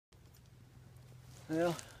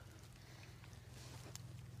Well,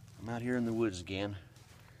 I'm out here in the woods again.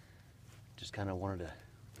 Just kind of wanted to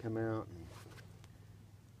come out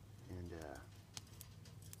and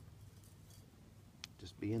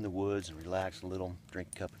just be in the woods and relax a little, drink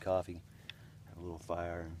a cup of coffee, have a little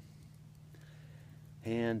fire,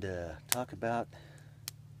 and talk about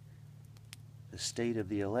the state of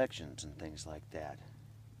the elections and things like that.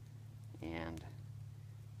 And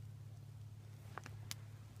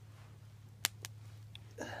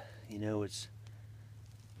you know,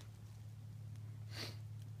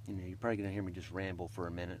 you're probably going to hear me just ramble for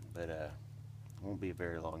a minute, but it won't be a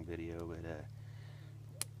very long video. But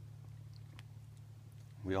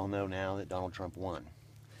we all know now that Donald Trump won,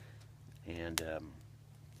 and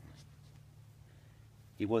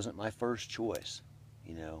he wasn't my first choice,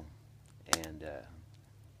 and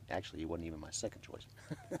actually he wasn't even my second choice.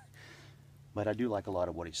 But I do like a lot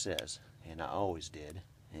of what he says, and I always did,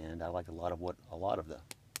 and I like a lot of what a lot of the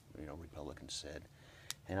Republicans said,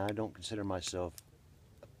 and I don't consider myself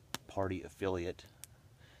a party affiliate.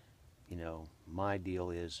 My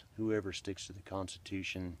deal is whoever sticks to the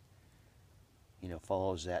Constitution,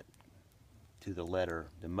 follows that to the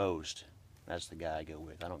letter the most, that's the guy I go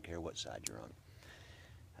with. I don't care what side you're on.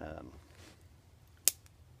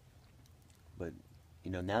 But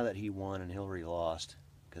now that he won and Hillary lost,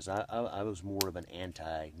 because I was more of an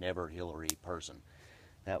anti-never Hillary person.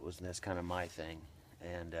 That's kind of my thing.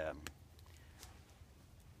 And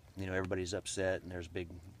everybody's upset, and there's big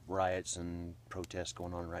riots and protests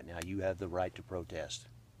going on right now. You have the right to protest.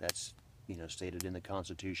 That's stated in the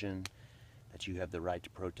Constitution that you have the right to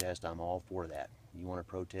protest. I'm all for that. You want to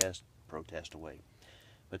protest, protest away.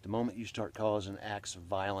 But the moment you start causing acts of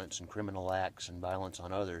violence and criminal acts and violence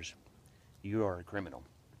on others, you are a criminal,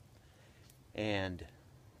 and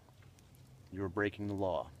you're breaking the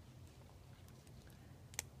law,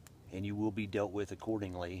 and you will be dealt with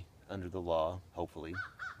accordingly under the law, hopefully,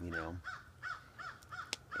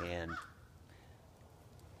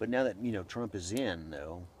 but now that Trump is in,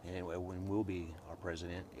 though, and when will be our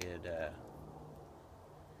president,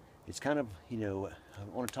 it's kind of, I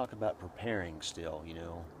want to talk about preparing still.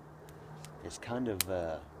 It's kind of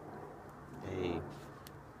a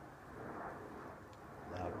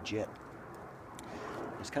loud jet.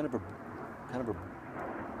 It's kind of a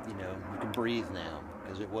you can breathe now,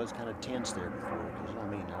 because it was kind of tense there before.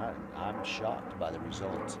 Because I'm shocked by the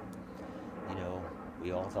results.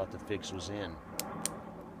 We all thought the fix was in,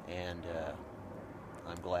 and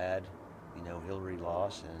I'm glad Hillary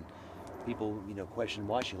lost. And people question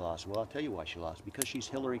why she lost. Well, I'll tell you why she lost. Because she's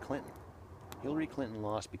Hillary Clinton. Hillary Clinton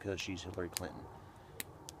lost because she's Hillary Clinton.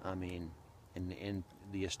 In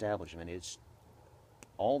the establishment, it's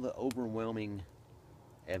all the overwhelming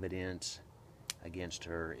evidence against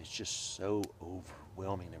her. It's just so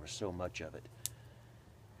overwhelming. There was so much of it.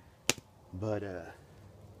 But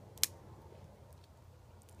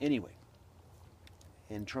anyway,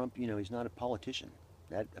 and Trump, he's not a politician.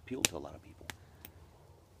 That appealed to a lot of people.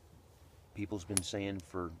 People's been saying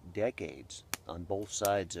for decades on both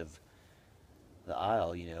sides of the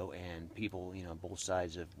aisle, and people, on both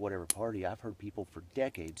sides of whatever party. I've heard people for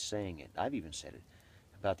decades saying it. I've even said it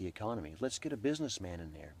about the economy. Let's get a businessman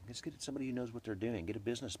in there. Let's get somebody who knows what they're doing. Get a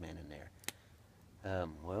businessman in there.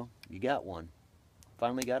 Well, you got one.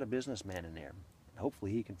 Finally got a businessman in there.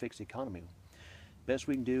 Hopefully he can fix the economy. Best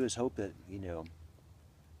we can do is hope that,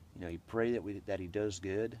 you pray that he does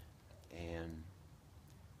good and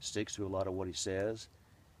sticks to a lot of what he says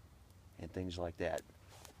and things like that.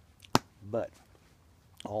 But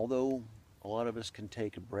although a lot of us can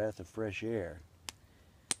take a breath of fresh air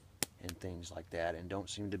and things like that, and don't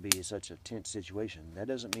seem to be such a tense situation, that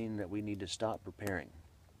doesn't mean that we need to stop preparing,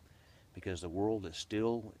 because the world is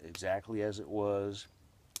still exactly as it was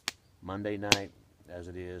Monday night as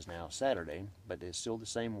it is now Saturday, but it's still the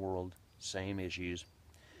same world, same issues.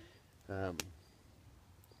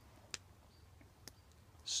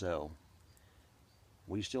 So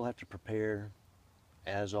we still have to prepare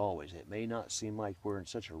as always. It may not seem like we're in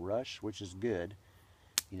such a rush, which is good,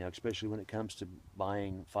 especially when it comes to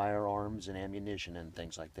buying firearms and ammunition and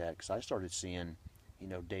things like that. Because I started seeing,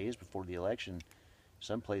 days before the election,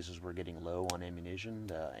 some places were getting low on ammunition.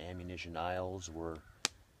 The ammunition aisles were,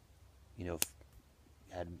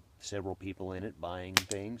 had several people in it buying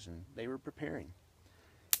things, and they were preparing.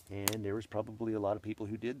 And there was probably a lot of people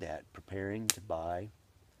who did that, preparing to buy,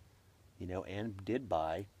 and did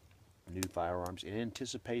buy new firearms in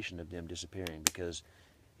anticipation of them disappearing. Because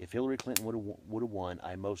if Hillary Clinton would have won,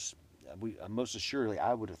 most assuredly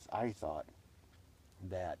I thought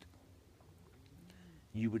that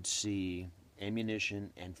you would see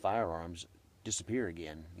ammunition and firearms disappear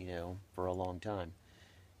again, for a long time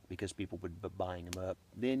because people would be buying them up.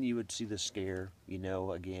 Then you would see the scare,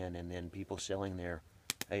 again, and then people selling their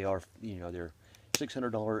AR, their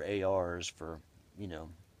 $600 ARs for, $1,200,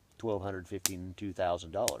 $1,500,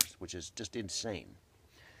 $2,000, which is just insane.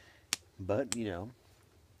 But,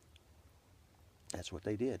 that's what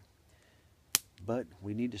they did. But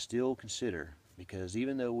we need to still consider, because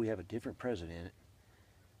even though we have a different president,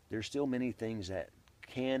 there's still many things that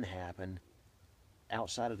can happen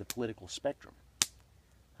outside of the political spectrum.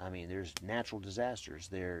 I mean, there's natural disasters.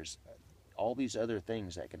 There's all these other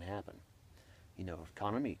things that can happen.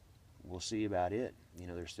 Economy, we'll see about it.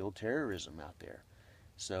 There's still terrorism out there.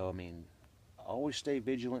 So, I mean, always stay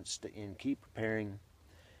vigilant and keep preparing,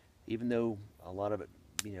 even though a lot of it,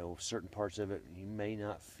 certain parts of it, you may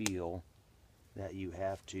not feel that you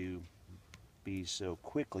have to be so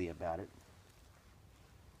quickly about it.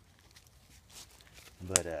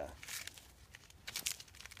 But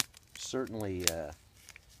certainly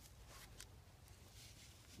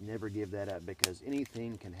never give that up, because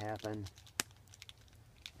anything can happen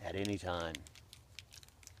at any time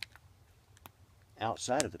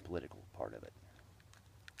outside of the political part of it.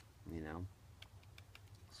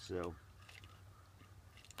 So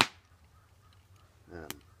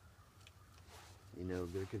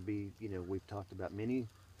there could be, we've talked about many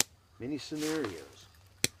scenarios.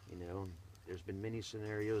 There's been many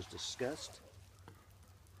scenarios discussed.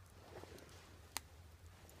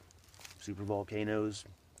 Supervolcanoes,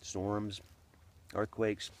 storms,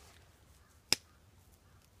 earthquakes,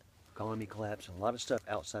 economy collapse, and a lot of stuff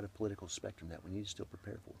outside of political spectrum that we need to still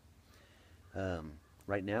prepare for.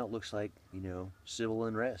 Right now it looks like, civil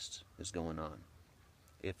unrest is going on.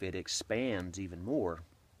 If it expands even more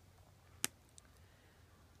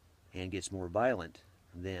and gets more violent,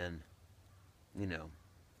 then,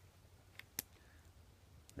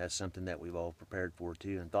 that's something that we've all prepared for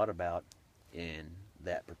too and thought about in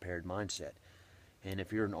that prepared mindset. And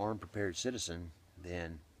if you're an armed, prepared citizen,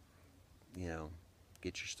 then,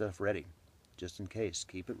 get your stuff ready, just in case.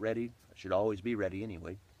 Keep it ready. It should always be ready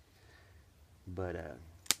anyway. But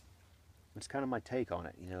that's kind of my take on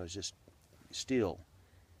it. It's just still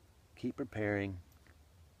keep preparing.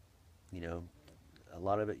 A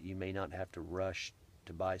lot of it you may not have to rush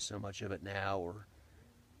to buy so much of it now or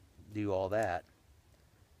do all that.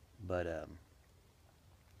 But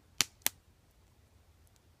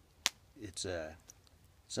it's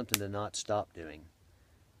something to not stop doing,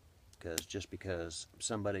 because just because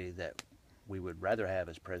somebody that we would rather have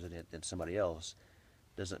as president than somebody else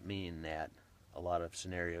doesn't mean that a lot of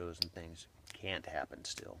scenarios and things can't happen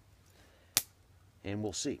still. And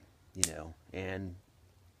we'll see, and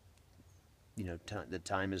the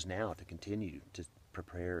time is now to continue to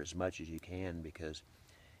prepare as much as you can, because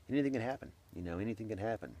anything can happen. Anything can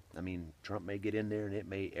happen. I mean, Trump may get in there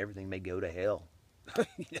and everything may go to hell.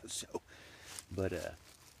 But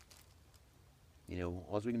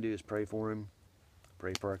all we can do is pray for him,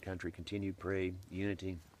 pray for our country, continue to pray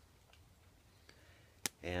unity,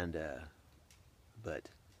 and but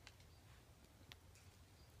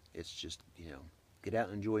it's just get out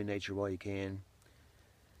and enjoy nature while you can.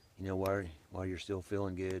 While you're still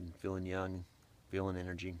feeling good, feeling young, feeling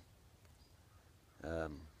energy.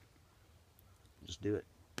 Just do it.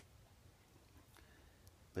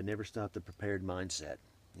 But never stop the prepared mindset.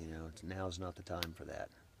 Now is not the time for that.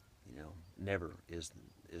 Never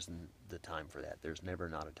isn't the time for that. There's never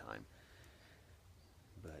not a time.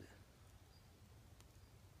 But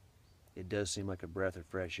it does seem like a breath of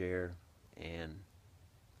fresh air and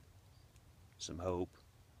some hope.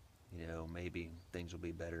 Maybe things will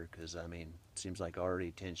be better, because, it seems like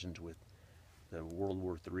already tensions with the World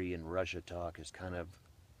War III and Russia talk has kind of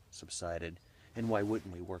subsided. And why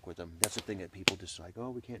wouldn't we work with them? That's the thing that people just like,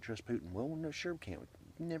 oh, we can't trust Putin. Well, no, sure we can't.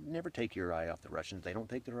 Never take your eye off the Russians. They don't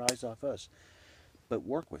take their eyes off us. But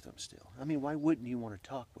work with them still. Why wouldn't you want to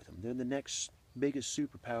talk with them? They're the next biggest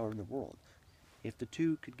superpower in the world. If the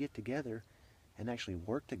two could get together and actually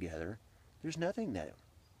work together, there's nothing that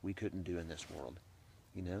we couldn't do in this world,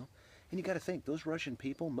 And you got to think, those Russian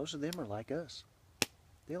people, most of them are like us.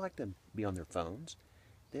 They like to be on their phones.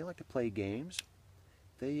 They like to play games.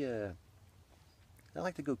 They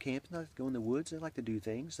like to go camping. They like to go in the woods. They like to do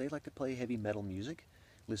things. They like to play heavy metal music,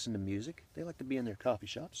 listen to music. They like to be in their coffee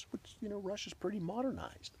shops, which, Russia's pretty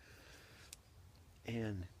modernized.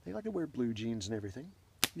 And they like to wear blue jeans and everything.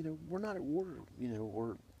 We're not at war,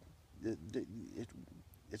 or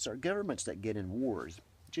it's our governments that get in wars.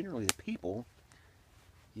 Generally, the people,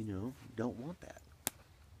 don't want that.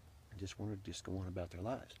 They just want to go on about their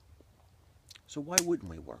lives. So why wouldn't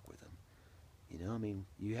we work with them?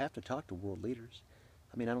 You have to talk to world leaders.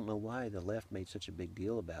 I mean, I don't know why the left made such a big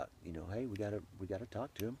deal about, hey, we gotta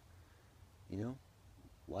talk to him. You know,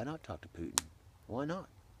 why not talk to Putin? Why not?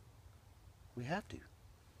 We have to,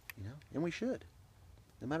 and we should,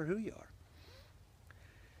 no matter who you are.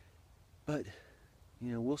 But,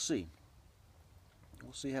 we'll see.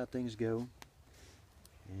 We'll see how things go.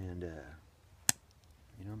 And,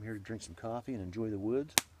 I'm here to drink some coffee and enjoy the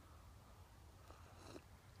woods.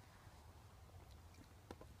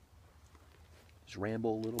 Just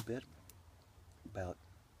ramble a little bit about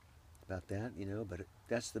that, but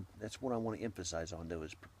that's what I want to emphasize on, though,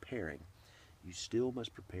 is preparing. You still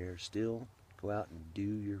must prepare, still go out and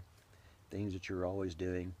do your things that you're always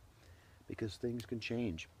doing, because things can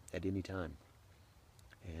change at any time.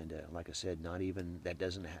 And like I said, not even that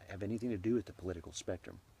doesn't have anything to do with the political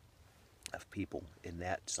spectrum of people in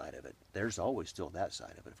that side of it. There's always still that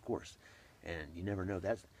side of it, of course, and you never know.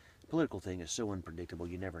 That political thing is so unpredictable.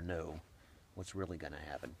 You never know what's really going to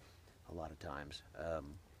happen. A lot of times,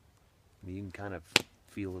 you can kind of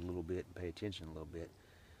feel it a little bit and pay attention a little bit,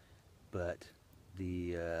 but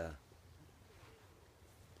the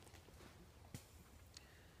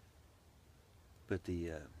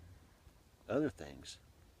other things,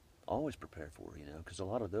 always prepare for, because a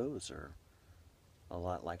lot of those are a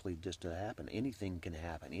lot likely just to happen. Anything can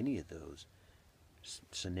happen. Any of those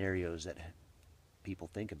scenarios that people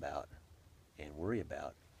think about and worry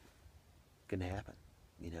about can happen,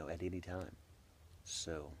 at any time.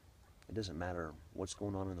 So it doesn't matter what's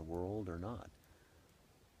going on in the world or not.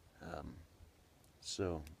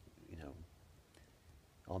 So,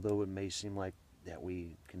 although it may seem like that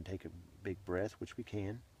we can take a big breath, which we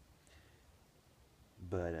can,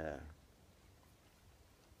 but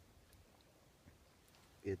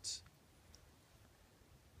it's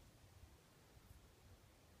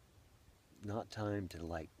not time to,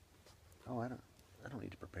 like, oh, I don't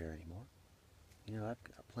need to prepare anymore. I've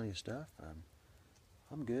got plenty of stuff.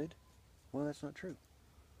 I'm good. Well, that's not true.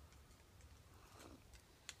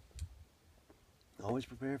 Always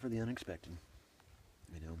prepare for the unexpected,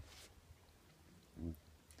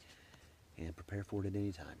 and prepare for it at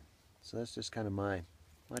any time. So that's just kind of my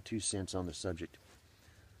 2 cents on the subject.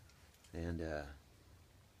 And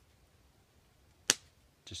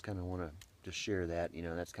just kind of want to just share that.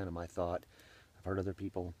 That's kind of my thought. I've heard other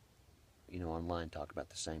people, online talk about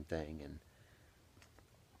the same thing, and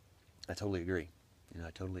I totally agree. I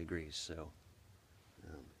totally agree. So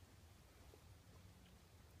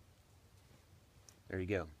there you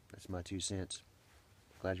go. That's my 2 cents.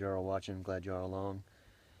 Glad you're all watching. Glad you're all along.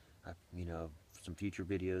 Some future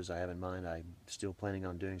videos I have in mind. I'm still planning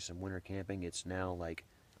on doing some winter camping. It's now like,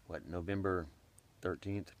 November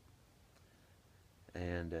 13th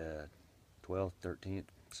and 12th, 13th,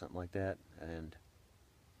 something like that. And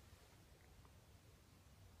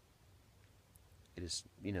it is,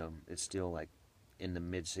 it's still like in the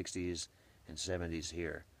mid 60s and 70s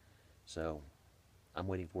here. So I'm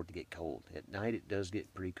waiting for it to get cold. At night it does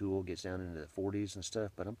get pretty cool, gets down into the 40s and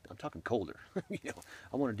stuff, but I'm talking colder.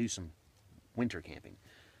 I want to do some winter camping,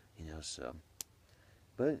 so,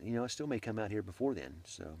 but, I still may come out here before then.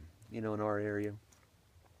 So, in our area,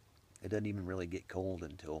 it doesn't even really get cold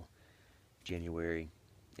until January.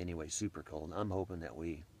 Anyway, super cold. I'm hoping that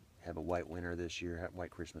we have a white winter this year,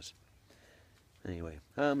 white Christmas. Anyway,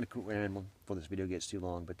 I'm going to quit rambling before this video gets too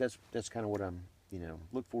long, but that's kind of what I'm,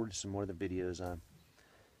 look forward to some more of the videos.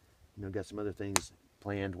 Got some other things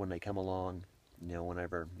planned when they come along.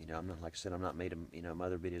 Whenever, I'm not, like I said, I'm not made of, my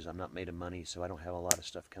other videos, I'm not made of money, so I don't have a lot of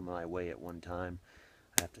stuff come my way at one time.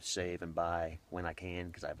 I have to save and buy when I can,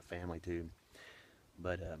 because I have a family too.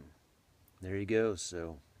 But there you go.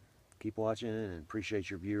 So keep watching, and appreciate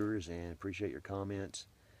your viewers and appreciate your comments.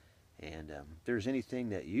 And if there's anything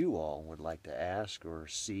that you all would like to ask or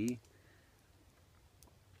see,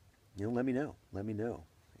 let me know. Let me know.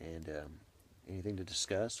 And anything to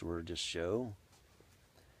discuss or just show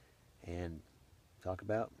and talk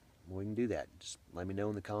about, we can do that. Just let me know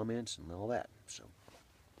in the comments and all that. So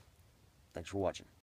thanks for watching.